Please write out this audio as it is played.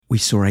We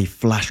saw a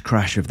flash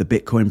crash of the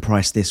Bitcoin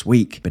price this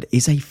week, but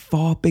is a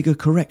far bigger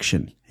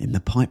correction in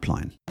the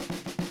pipeline.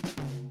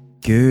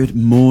 Good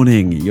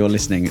morning. You're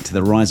listening to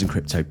the Rise in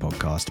Crypto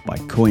podcast by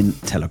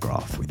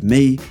Cointelegraph with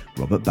me,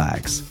 Robert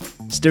Baggs,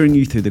 steering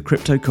you through the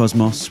crypto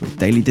cosmos with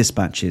daily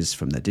dispatches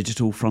from the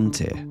digital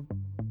frontier.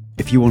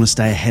 If you want to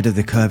stay ahead of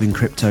the curve in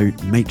crypto,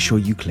 make sure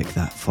you click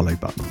that follow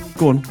button.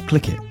 Go on,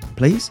 click it,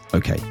 please.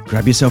 Okay,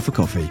 grab yourself a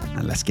coffee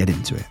and let's get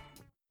into it.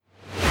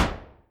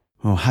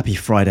 Oh, happy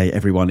Friday,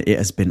 everyone. It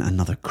has been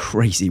another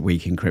crazy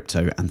week in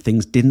crypto and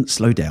things didn't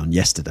slow down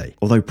yesterday.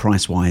 Although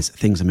price-wise,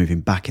 things are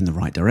moving back in the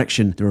right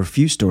direction, there are a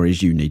few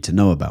stories you need to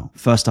know about.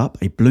 First up,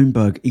 a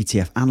Bloomberg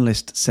ETF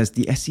analyst says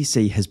the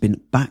SEC has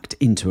been backed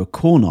into a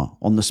corner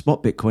on the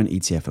spot Bitcoin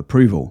ETF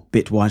approval.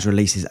 Bitwise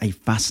releases a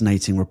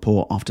fascinating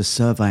report after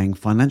surveying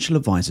financial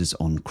advisors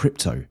on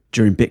crypto.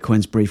 During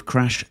Bitcoin's brief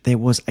crash, there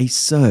was a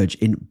surge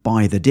in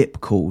buy the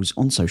dip calls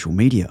on social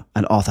media.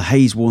 And Arthur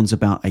Hayes warns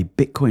about a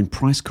Bitcoin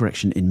price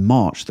correction in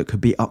March that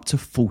could be up to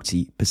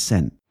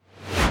 40%.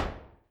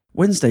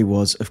 Wednesday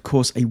was, of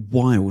course, a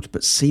wild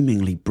but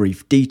seemingly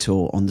brief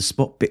detour on the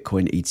spot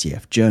Bitcoin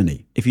ETF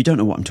journey. If you don't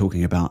know what I'm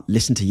talking about,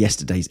 listen to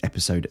yesterday's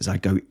episode as I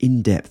go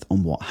in depth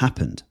on what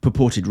happened,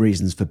 purported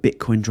reasons for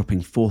Bitcoin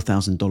dropping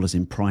 $4,000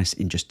 in price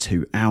in just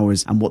 2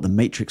 hours, and what the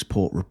Matrix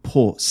Port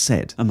report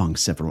said, among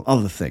several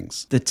other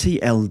things. The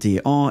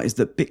TLDR is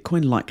that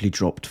Bitcoin likely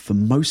dropped for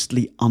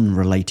mostly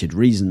unrelated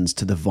reasons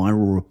to the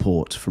viral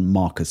report from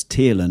Marcus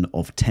Thielen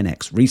of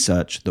 10x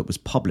Research that was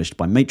published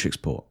by Matrix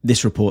Port.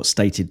 This report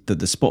stated that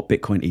the spot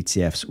Bitcoin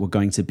ETFs were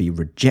going to be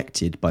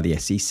rejected by the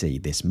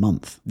SEC this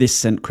month. This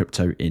sent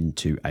crypto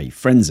into a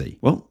frenzy.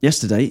 Well,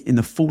 yesterday, in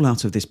the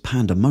fallout of this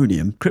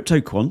pandemonium,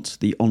 CryptoQuant,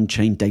 the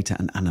on-chain data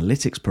and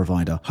analytics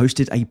provider,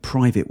 hosted a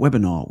private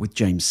webinar with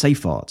James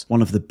Seyffart,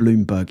 one of the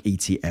Bloomberg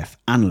ETF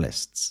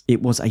analysts.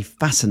 It was a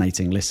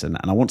fascinating listen,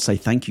 and I want to say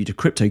thank you to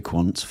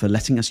CryptoQuant for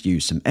letting us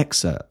use some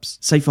excerpts.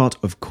 Seyffart,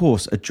 of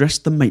course,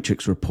 addressed the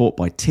Matrix report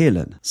by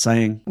Thielen,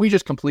 saying, "We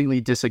just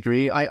completely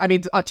disagree. I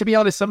mean, to be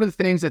honest, some of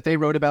the things that they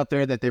wrote about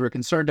there that they were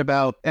concerned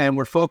about and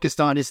were focused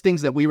on is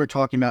things that we were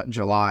talking about in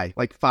July,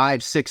 like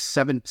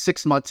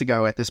 6 months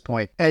ago at this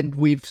point. And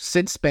we've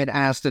since been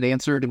asked and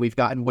answered, and we've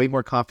gotten way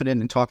more confident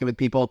in talking with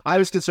people. I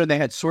was concerned they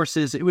had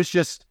sources. It was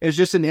just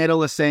an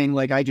analyst saying,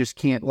 like, I just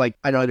can't, like,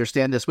 I don't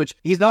understand this, which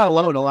he's not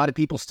alone. A lot of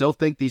people still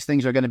think these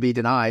things are going to be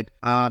denied.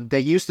 They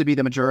used to be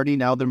the majority.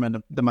 Now they're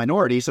the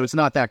minority. So it's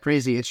not that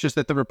crazy. It's just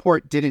that the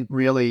report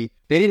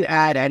they didn't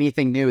add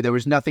anything new. There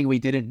was nothing we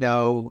didn't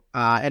know.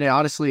 And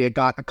honestly, it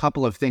got a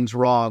couple of things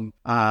wrong.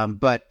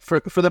 But for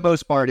the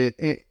most part,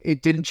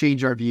 it didn't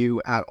change our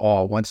view at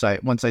all. Once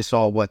I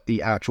saw what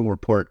the actual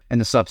report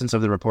and the substance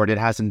of the report, it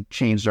hasn't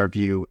changed our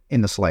view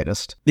in the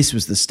slightest. This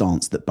was the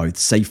stance that both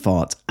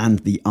Seyffart and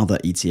the other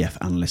ETF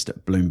analyst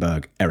at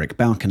Bloomberg, Eric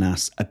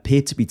Balchunas,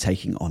 appeared to be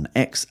taking on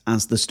X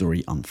as the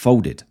story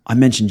unfolded. I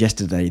mentioned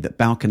yesterday that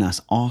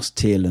Balchunas asked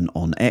Thielen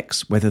on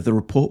X whether the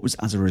report was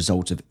as a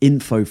result of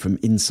info from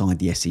inside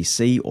the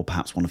SEC or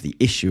perhaps one of the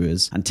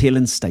issuers, and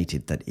Thielen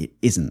stated that it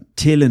isn't.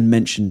 Thielen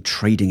mentioned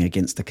trading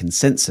against the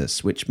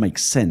consensus, which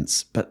makes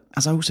sense, but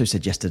as I also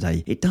said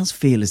yesterday, it does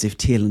feel as if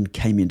Thielen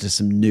came into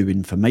some new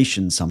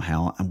information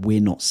somehow and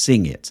we're not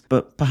seeing it,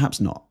 but perhaps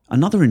not.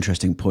 Another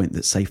interesting point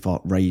that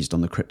Seyffart raised on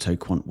the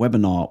CryptoQuant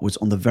webinar was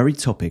on the very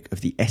topic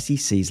of the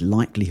SEC's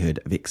likelihood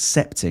of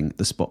accepting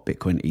the spot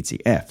Bitcoin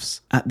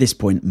ETFs. At this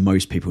point,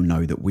 most people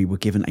know that we were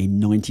given a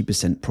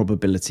 90%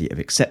 probability of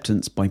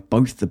acceptance by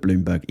both the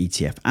Bloomberg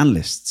ETF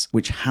analysts,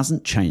 which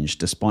hasn't changed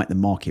despite the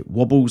market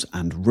wobbles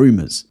and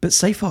rumours. But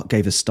Seyffart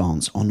gave a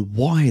stance on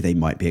why they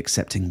might be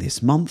accepting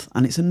this month,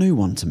 and it's a new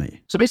one to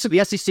me. So basically,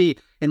 the SEC,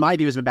 in my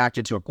view, has been backed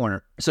into a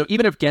corner. So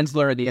even if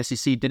Gensler and the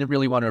SEC didn't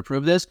really want to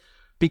approve this,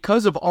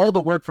 because of all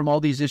the work from all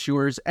these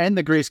issuers and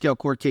the Grayscale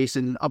court case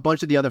and a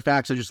bunch of the other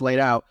facts I just laid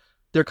out,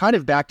 they're kind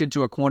of backed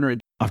into a corner.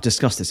 I've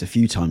discussed this a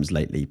few times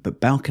lately,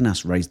 but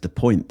Balchunas raised the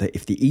point that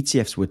if the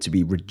ETFs were to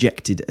be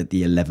rejected at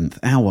the 11th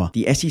hour,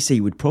 the SEC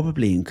would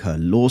probably incur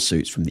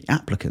lawsuits from the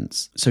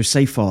applicants. So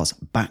Seyfart's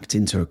backed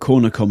into a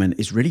corner comment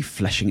is really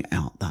fleshing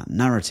out that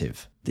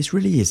narrative. This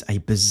really is a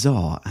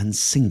bizarre and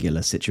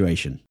singular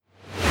situation.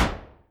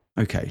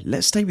 Okay,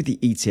 let's stay with the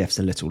ETFs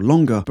a little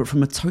longer, but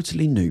from a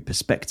totally new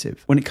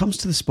perspective. When it comes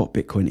to the spot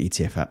Bitcoin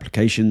ETF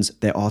applications,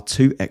 there are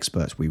two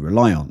experts we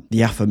rely on,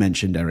 the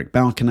aforementioned Eric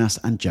Balchunas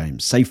and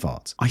James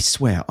Seyffart. I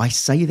swear, I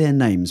say their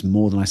names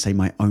more than I say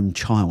my own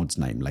child's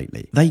name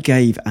lately. They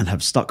gave and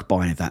have stuck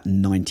by that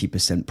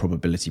 90%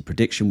 probability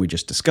prediction we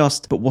just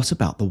discussed, but what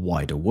about the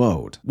wider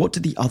world? What do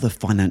the other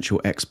financial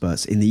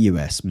experts in the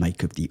US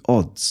make of the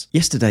odds?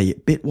 Yesterday,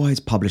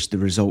 Bitwise published the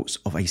results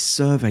of a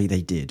survey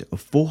they did of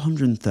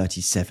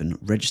 437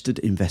 registered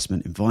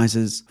investment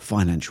advisors,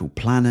 financial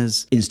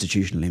planners,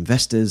 institutional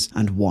investors,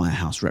 and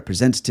wirehouse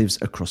representatives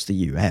across the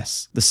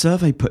US. The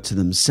survey put to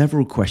them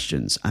several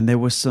questions, and there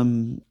were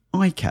some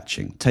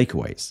eye-catching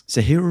takeaways.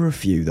 So here are a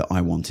few that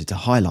I wanted to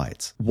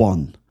highlight.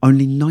 1.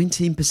 Only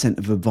 19%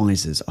 of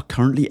advisors are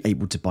currently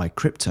able to buy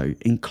crypto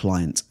in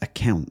client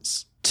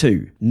accounts.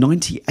 2.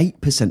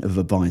 98% of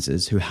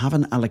advisors who have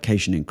an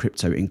allocation in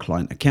crypto in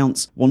client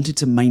accounts wanted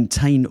to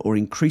maintain or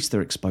increase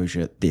their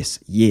exposure this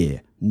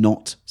year,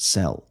 not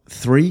sell.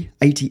 3.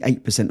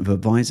 88% of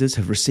advisors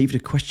have received a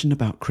question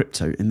about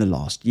crypto in the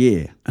last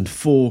year. And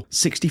 4.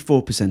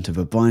 64% of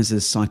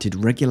advisors cited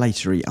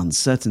regulatory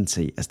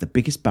uncertainty as the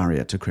biggest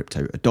barrier to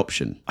crypto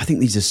adoption. I think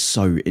these are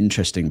so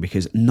interesting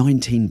because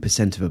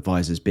 19% of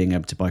advisors being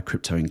able to buy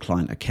crypto in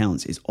client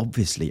accounts is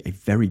obviously a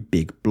very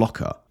big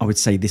blocker. I would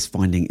say this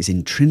finding is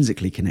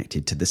intrinsically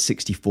connected to the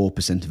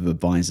 64% of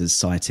advisors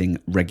citing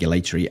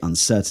regulatory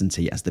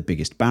uncertainty as the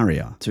biggest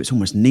barrier. So it's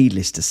almost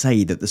needless to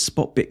say that the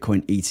spot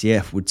Bitcoin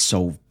ETF would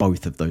solve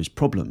both of those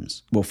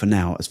problems. Well, for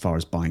now, as far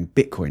as buying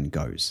Bitcoin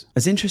goes.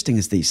 As interesting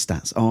as these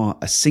stats are,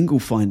 a single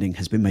finding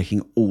has been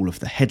making all of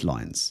the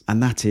headlines,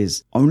 and that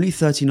is only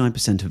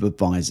 39% of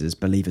advisors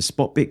believe a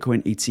spot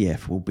Bitcoin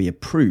ETF will be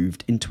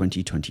approved in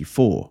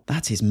 2024.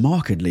 That is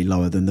markedly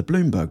lower than the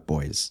Bloomberg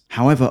boys.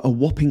 However, a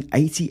whopping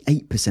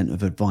 88%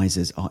 of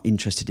advisors are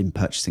interested in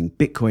purchasing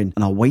Bitcoin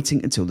and are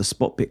waiting until the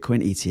spot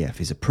Bitcoin ETF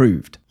is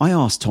approved. I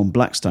asked Tom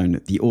Blackstone,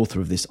 the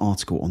author of this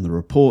article on the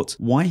report,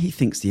 why he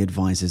thinks the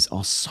advisors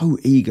are so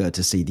eager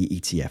to see the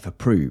ETF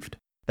approved.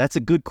 That's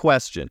a good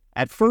question.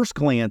 At first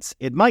glance,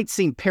 it might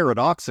seem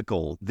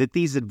paradoxical that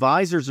these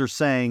advisors are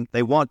saying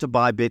they want to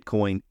buy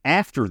Bitcoin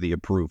after the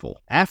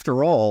approval.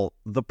 After all,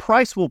 the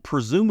price will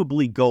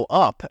presumably go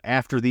up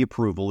after the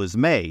approval is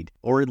made,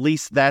 or at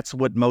least that's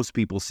what most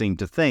people seem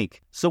to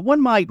think. So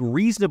one might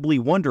reasonably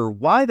wonder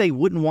why they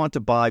wouldn't want to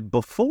buy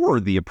before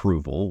the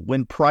approval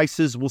when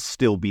prices will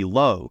still be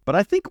low. But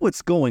I think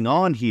what's going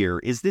on here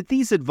is that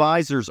these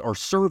advisors are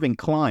serving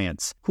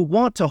clients who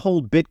want to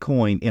hold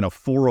Bitcoin in a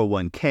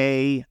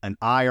 401k, an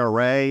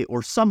IRA,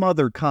 or some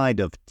other kind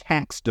of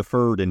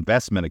tax-deferred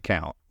investment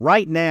account.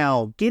 Right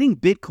now, getting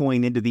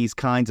Bitcoin into these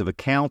kinds of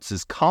accounts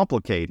is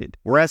complicated,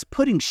 whereas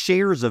putting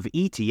shares of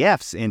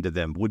ETFs into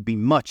them would be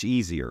much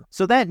easier.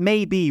 So that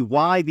may be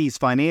why these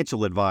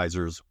financial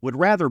advisors would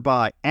rather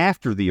buy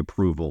after the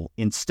approval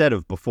instead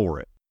of before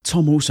it.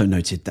 Tom also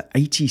noted that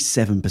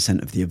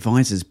 87% of the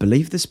advisors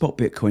believe the spot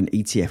Bitcoin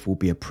ETF will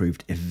be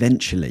approved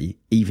eventually,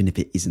 even if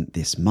it isn't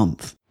this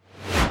month.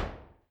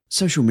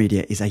 Social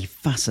media is a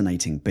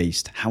fascinating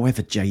beast,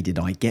 however jaded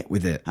I get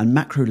with it, and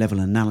macro-level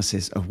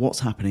analysis of what's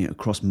happening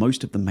across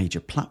most of the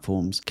major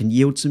platforms can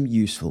yield some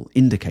useful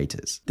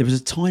indicators. There was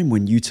a time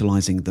when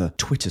utilising the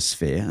Twitter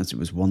sphere, as it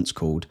was once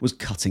called, was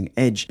cutting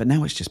edge, but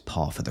now it's just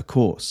par for the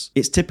course.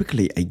 It's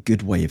typically a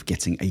good way of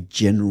getting a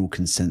general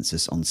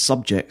consensus on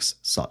subjects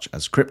such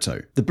as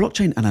crypto. The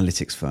blockchain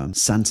analytics firm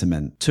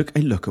Santiment took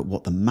a look at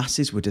what the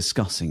masses were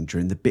discussing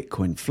during the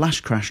Bitcoin flash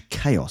crash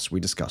chaos we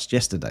discussed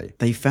yesterday.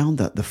 They found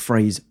that the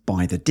phrase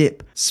 "buy the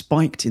dip"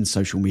 spiked in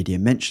social media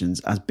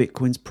mentions as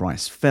Bitcoin's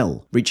price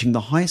fell, reaching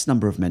the highest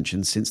number of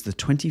mentions since the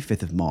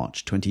 25th of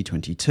March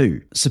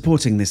 2022.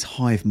 Supporting this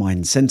hive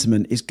mind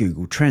sentiment is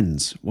Google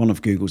Trends, one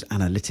of Google's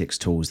analytics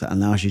tools that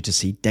allows you to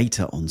see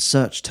data on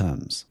search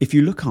terms. If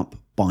you look up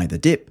 "buy the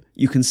dip,"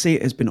 you can see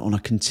it has been on a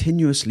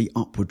continuously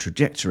upward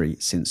trajectory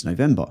since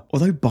November.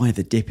 Although "buy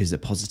the dip" is a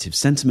positive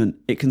sentiment,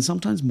 it can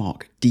sometimes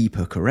mark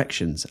deeper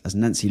corrections, as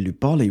Nancy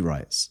Lubali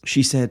writes.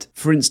 She said,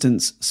 for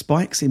instance,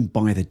 spikes in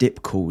 "buy the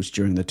dip" calls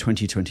during the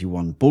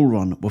 2021 bull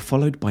run were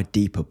followed by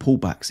deeper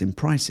pullbacks in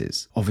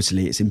prices.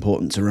 Obviously, it's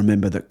important to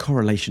remember that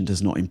correlation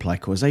does not imply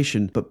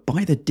causation, but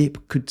 "buy the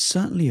dip" could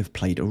certainly have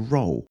played a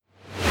role.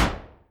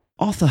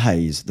 Arthur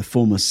Hayes, the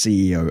former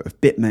CEO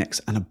of BitMEX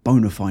and a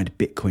bona fide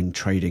Bitcoin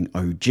trading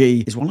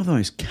OG, is one of the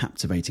most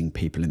captivating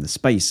people in the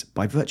space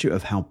by virtue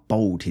of how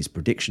bold his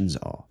predictions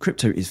are.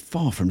 Crypto is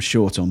far from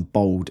short on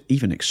bold,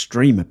 even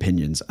extreme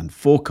opinions and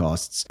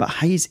forecasts, but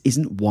Hayes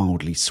isn't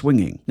wildly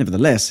swinging.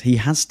 Nevertheless, he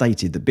has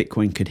stated that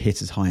Bitcoin could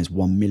hit as high as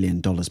 $1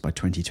 million by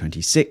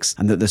 2026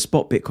 and that the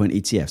spot Bitcoin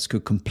ETFs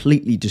could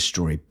completely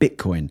destroy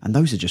Bitcoin, and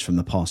those are just from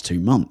the past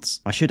 2 months.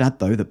 I should add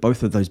though that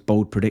both of those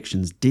bold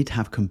predictions did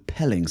have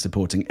compelling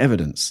supporting evidence.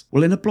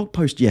 Well, in a blog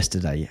post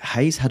yesterday,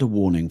 Hayes had a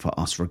warning for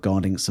us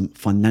regarding some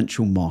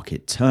financial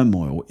market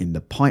turmoil in the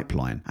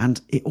pipeline,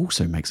 and it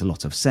also makes a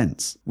lot of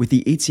sense. With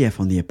the ETF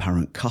on the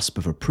apparent cusp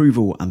of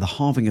approval and the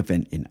halving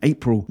event in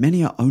April,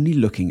 many are only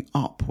looking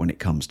up when it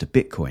comes to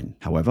Bitcoin.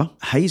 However,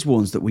 Hayes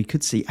warns that we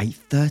could see a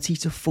 30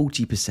 to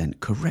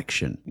 40%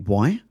 correction.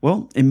 Why?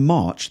 Well, in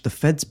March, the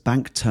Fed's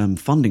Bank Term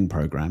Funding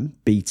Program,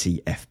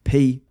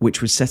 BTFP,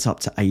 which was set up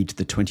to aid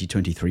the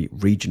 2023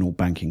 regional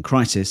banking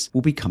crisis,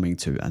 will be coming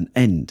to an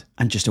end.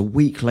 And just a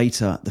week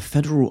later, the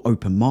Federal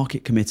Open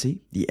Market Committee,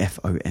 the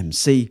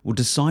FOMC, will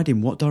decide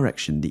in what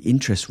direction the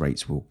interest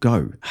rates will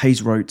go.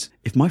 Hayes wrote,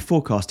 "If my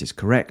forecast is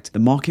correct, the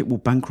market will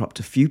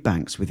bankrupt a few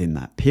banks within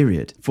that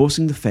period,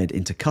 forcing the Fed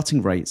into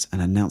cutting rates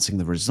and announcing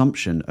the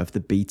resumption of the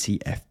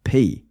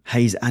BTFP."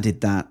 Hayes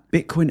added that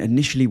Bitcoin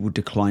initially will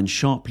decline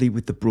sharply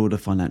with the broader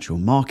financial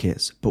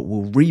markets, but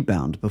will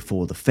rebound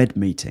before the Fed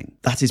meeting.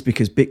 That is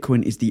because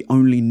Bitcoin is the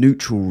only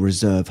neutral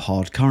reserve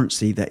hard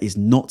currency that is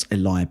not a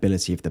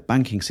liability of the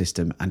banking system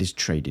system and is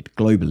traded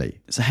globally.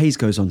 So Hayes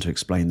goes on to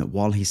explain that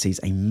while he sees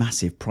a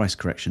massive price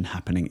correction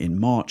happening in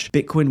March,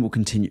 Bitcoin will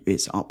continue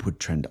its upward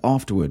trend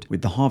afterward,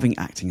 with the halving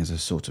acting as a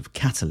sort of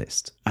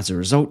catalyst. As a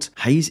result,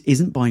 Hayes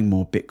isn't buying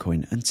more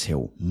Bitcoin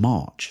until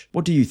March.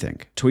 What do you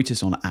think? Tweet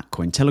us on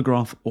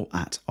 @Cointelegraph or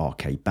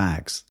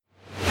 @RKBags.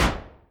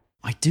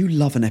 I do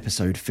love an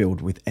episode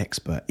filled with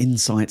expert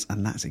insights,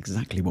 and that's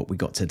exactly what we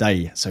got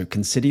today, so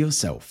consider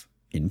yourself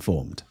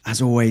informed.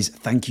 As always,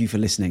 thank you for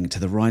listening to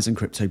the Rise in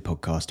Crypto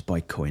podcast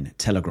by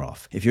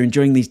Cointelegraph. If you're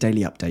enjoying these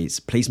daily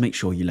updates, please make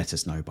sure you let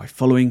us know by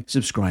following,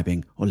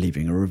 subscribing, or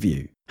leaving a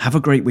review. Have a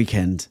great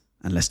weekend,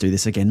 and let's do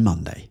this again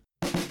Monday.